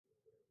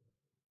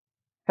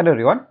Hello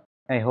everyone,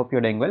 I hope you're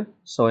doing well.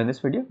 So in this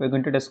video, we're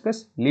going to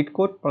discuss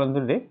Leetcode problem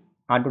of the day,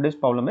 and today's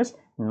problem is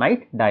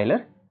night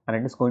dialer, and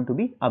it is going to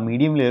be a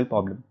medium level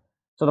problem.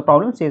 So the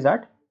problem says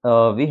that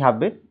we have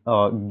been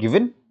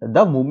given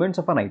the movements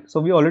of a knight. So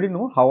we already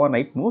know how a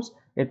knight moves.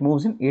 It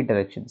moves in 8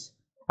 directions,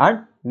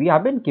 and we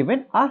have been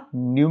given a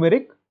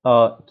numeric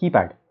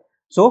keypad.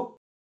 So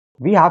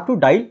we have to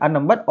dial a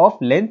number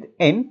of length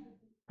n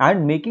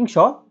and making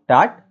sure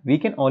that we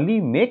can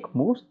only make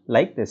moves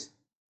like this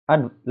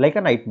and like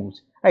a knight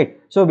moves, right?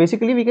 So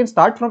basically we can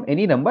start from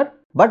any number,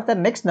 but the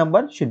next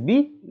number should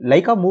be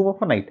like a move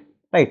of a knight,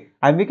 right?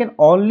 And we can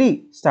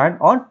only stand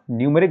on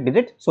numeric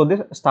digits, so this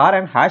star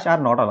and hash are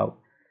not allowed,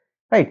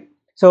 right?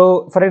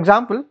 So for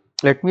example,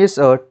 let me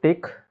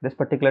take this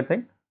particular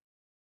thing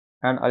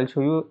and I'll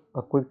show you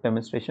a quick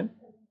demonstration.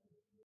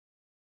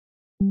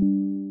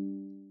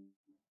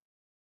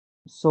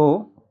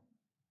 So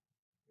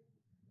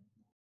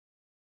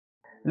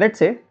let's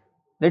say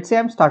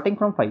I'm starting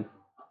from 5.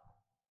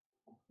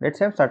 Let's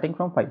say I'm starting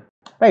from 5,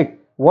 right?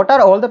 What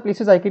are all the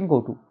places I can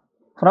go to?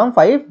 From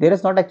 5, there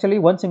is not actually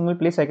one single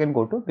place I can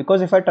go to,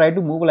 because if I try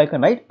to move like a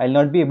knight, I'll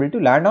not be able to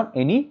land on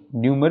any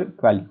numeric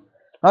value.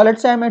 Now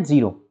let's say I'm at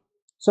 0.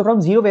 So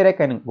from 0, where I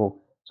can go?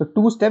 So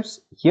 2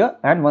 steps here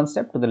and 1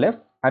 step to the left,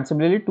 and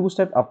similarly 2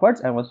 steps upwards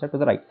and 1 step to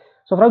the right.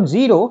 So from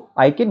 0,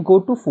 I can go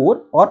to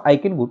 4 or I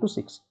can go to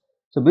 6.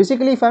 So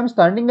basically if I'm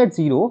standing at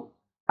 0,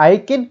 I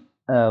can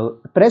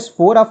press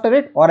 4 after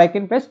it, or I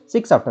can press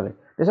 6 after it.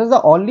 This is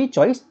the only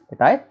choice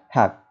that I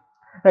have,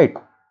 right?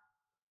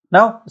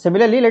 Now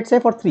similarly, let's say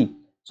for 3.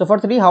 So for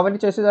 3, how many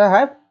choices I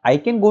have? I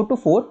can go to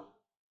 4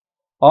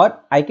 or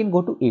I can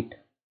go to 8,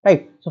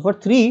 right? So for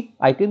 3,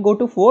 I can go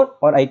to 4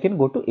 or I can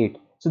go to 8.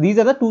 So these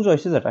are the two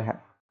choices that I have.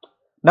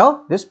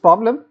 Now this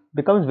problem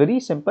becomes very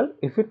simple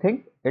if you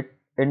think it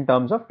in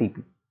terms of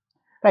DP,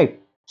 right?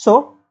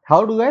 So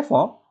how do I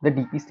form the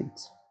DP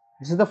states?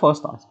 This is the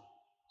first task.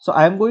 So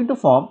I am going to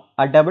form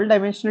a double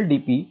dimensional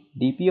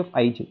DP of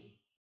ij.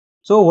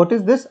 So what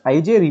is this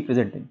ij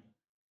representing?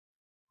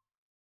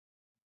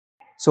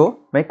 So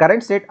my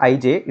current state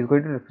ij is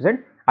going to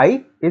represent,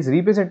 I is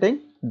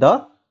representing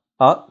the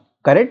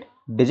current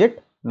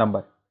digit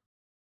number.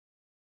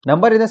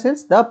 Number in the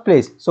sense the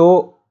place.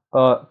 So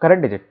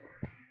current digit.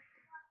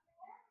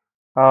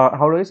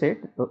 How do I say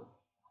it?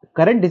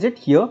 Current digit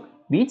here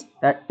means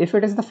that if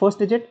it is the first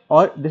digit,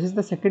 or this is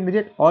the second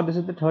digit, or this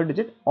is the third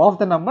digit of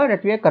the number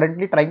that we are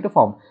currently trying to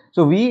form.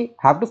 So we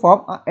have to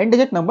form an n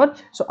digit number.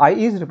 So I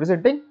is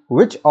representing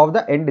which of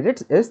the n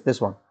digits is this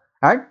one,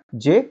 and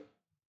j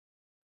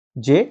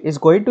is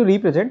going to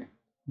represent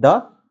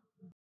the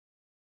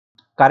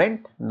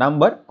current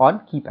number on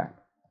keypad,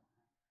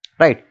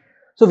 right?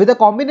 So with a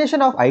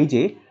combination of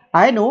ij,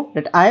 I know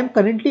that I am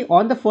currently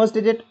on the first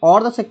digit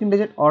or the second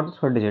digit or the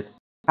third digit,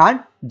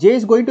 and j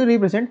is going to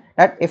represent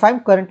that if I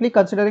am currently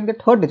considering the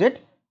third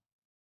digit,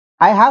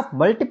 I have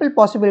multiple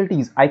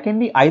possibilities. I can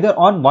be either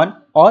on 1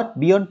 or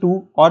be on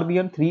 2 or be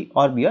on 3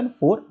 or be on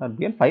 4 or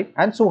be on 5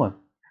 and so on,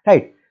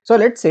 right? So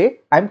let's say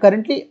I am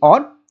currently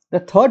on the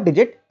third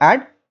digit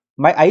and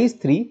my I is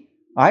 3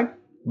 and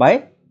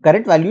my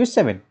current value is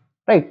 7,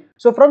 right?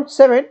 So from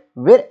 7,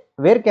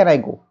 where can I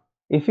go?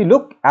 If you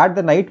look at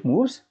the knight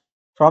moves,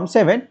 from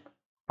 7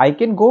 I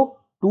can go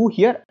 2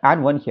 here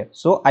and 1 here.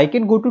 So I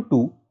can go to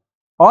 2,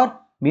 or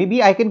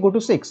maybe I can go to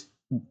 6,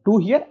 2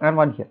 here and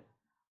 1 here.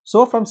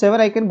 So from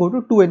 7 I can go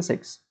to 2 and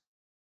 6.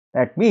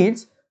 That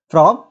means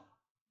from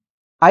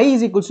I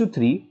is equals to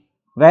 3,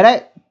 where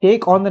I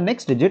take on the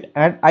next digit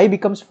and I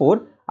becomes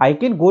 4, I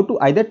can go to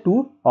either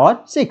 2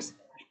 or 6.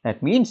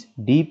 That means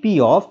dp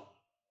of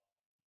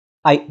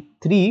I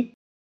 3,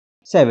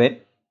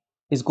 7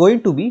 is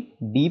going to be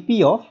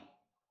dp of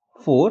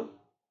 4,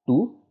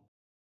 2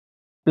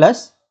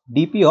 plus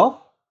dp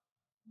of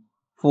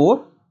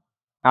 4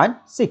 and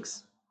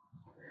 6.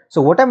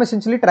 So what I'm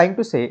essentially trying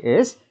to say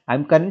is,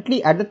 I'm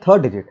currently at the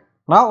third digit.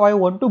 Now I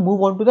want to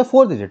move on to the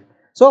fourth digit.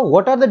 So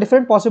what are the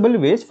different possible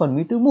ways for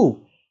me to move?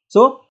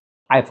 So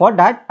for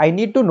that I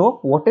need to know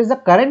what is the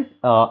current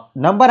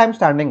number I'm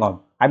standing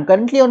on. I'm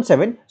currently on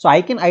 7, so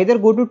I can either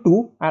go to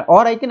 2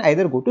 or I can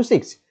either go to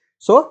 6.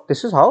 So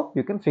this is how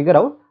you can figure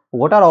out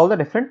what are all the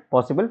different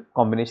possible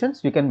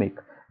combinations you can make.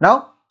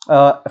 Now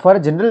for a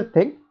general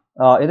thing,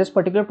 in this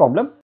particular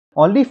problem,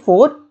 only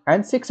 4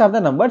 and 6 are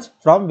the numbers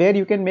from where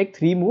you can make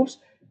 3 moves.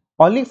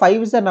 Only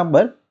 5 is the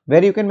number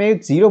where you can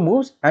make 0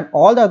 moves, and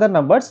all the other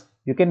numbers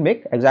you can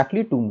make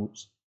exactly 2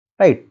 moves,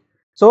 right?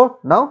 So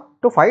now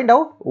to find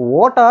out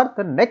what are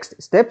the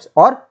next steps,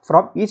 or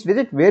from each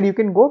digit where you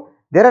can go,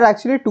 there are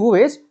actually two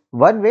ways.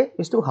 One way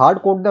is to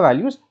hard code the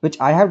values, which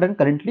I have done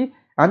currently,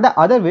 and the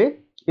other way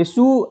is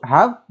to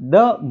have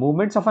the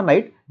movements of a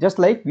knight just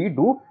like we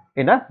do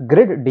in a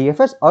grid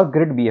DFS or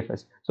grid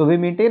BFS. So we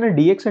maintain a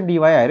dx and dy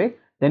array,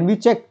 then we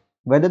check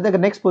whether the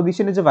next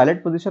position is a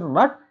valid position or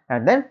not,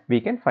 and then we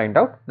can find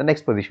out the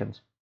next positions.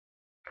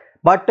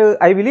 But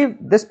I believe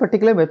this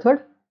particular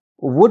method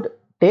would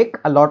take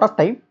a lot of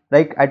time.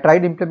 Like I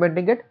tried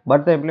implementing it,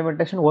 but the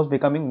implementation was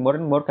becoming more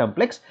and more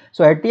complex.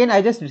 So at the end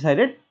I just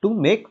decided to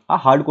make a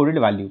hard coded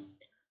value.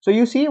 So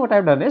you see what I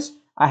have done is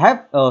I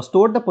have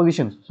stored the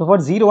positions. So for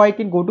 0 I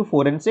can go to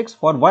 4 and 6,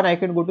 for 1 I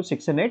can go to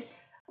 6 and 8,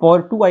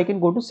 for 2 I can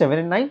go to 7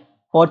 and 9,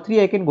 for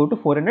 3 I can go to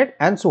 4 and 8,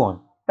 and so on,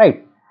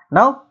 right?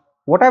 Now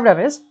what I have done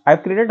is I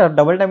have created a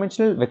double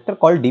dimensional vector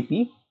called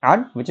dp,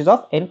 and which is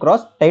of n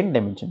cross 10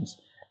 dimensions.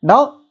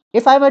 Now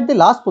if I am at the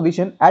last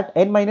position at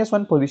n minus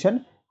 1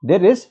 position,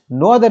 there is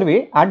no other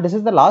way, and this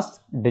is the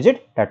last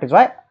digit. That is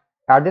why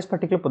at this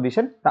particular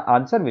position the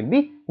answer will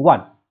be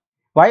 1.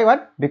 Why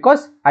 1?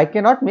 Because I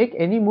cannot make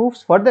any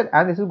moves further,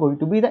 and this is going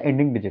to be the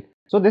ending digit.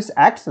 So this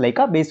acts like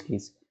a base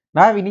case.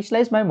 Now I have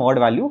initialized my mod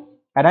value,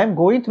 and I am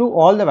going through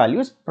all the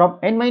values from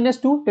n minus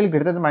 2 till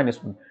greater than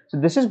minus 1. So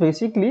this is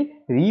basically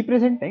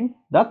representing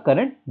the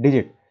current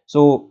digit.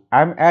 So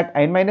I am at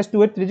n minus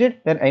 2th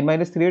digit, then n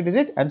minus 3th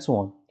digit, and so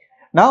on.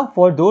 Now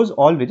for those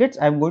all digits,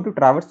 I am going to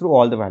traverse through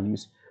all the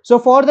values. So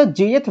for the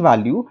jth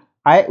value,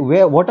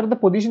 what are the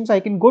positions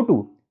I can go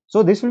to?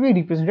 So this will be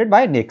represented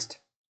by next,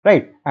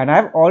 right? And I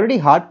have already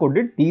hard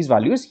coded these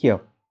values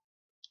here.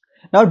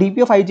 Now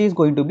dp of ij is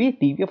going to be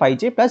dp of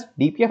ij plus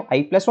dp of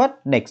I plus 1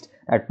 next.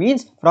 That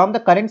means from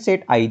the current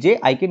state ij,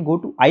 I can go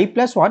to I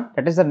plus 1,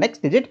 that is the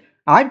next digit,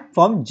 and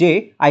from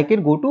j, I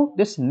can go to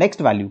this next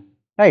value,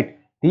 right?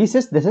 This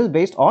is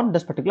based on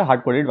this particular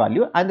hard coded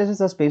value, and this is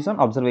just based on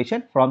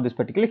observation from this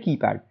particular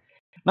keypad.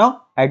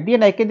 Now at the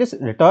end, I can just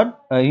return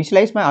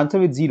initialize my answer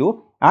with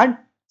 0, and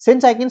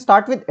since I can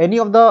start with any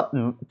of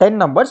the 10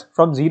 numbers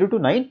from 0 to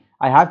 9,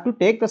 I have to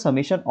take the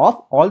summation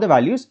of all the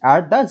values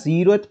at the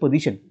 0th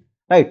position,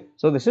 right?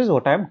 So this is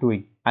what I am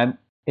doing. I am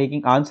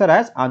taking answer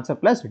as answer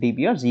plus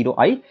dp of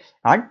 0i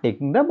and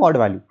taking the mod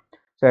value.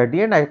 So at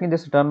the end, I can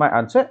just return my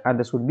answer, and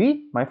this would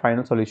be my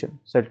final solution.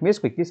 So let me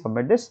just quickly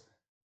submit this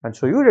and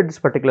show you that this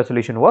particular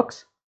solution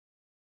works.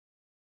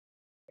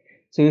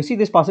 So you see,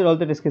 this passes all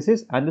the test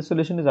cases, and the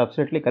solution is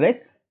absolutely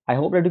correct. I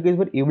hope that you guys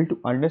were able to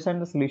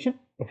understand the solution.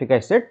 If you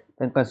guys did,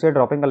 then consider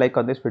dropping a like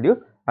on this video,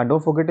 and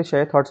don't forget to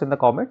share thoughts in the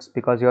comments,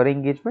 because your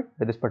engagement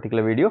with this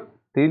particular video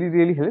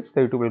really helps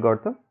the YouTube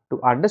algorithm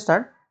to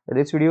understand that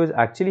this video is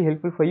actually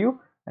helpful for you,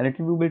 and it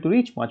will be able to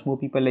reach much more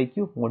people like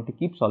you who want to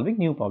keep solving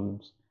new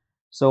problems.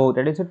 So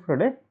that is it for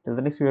today. Till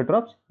the next video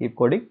drops, keep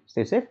coding,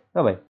 stay safe,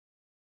 bye bye.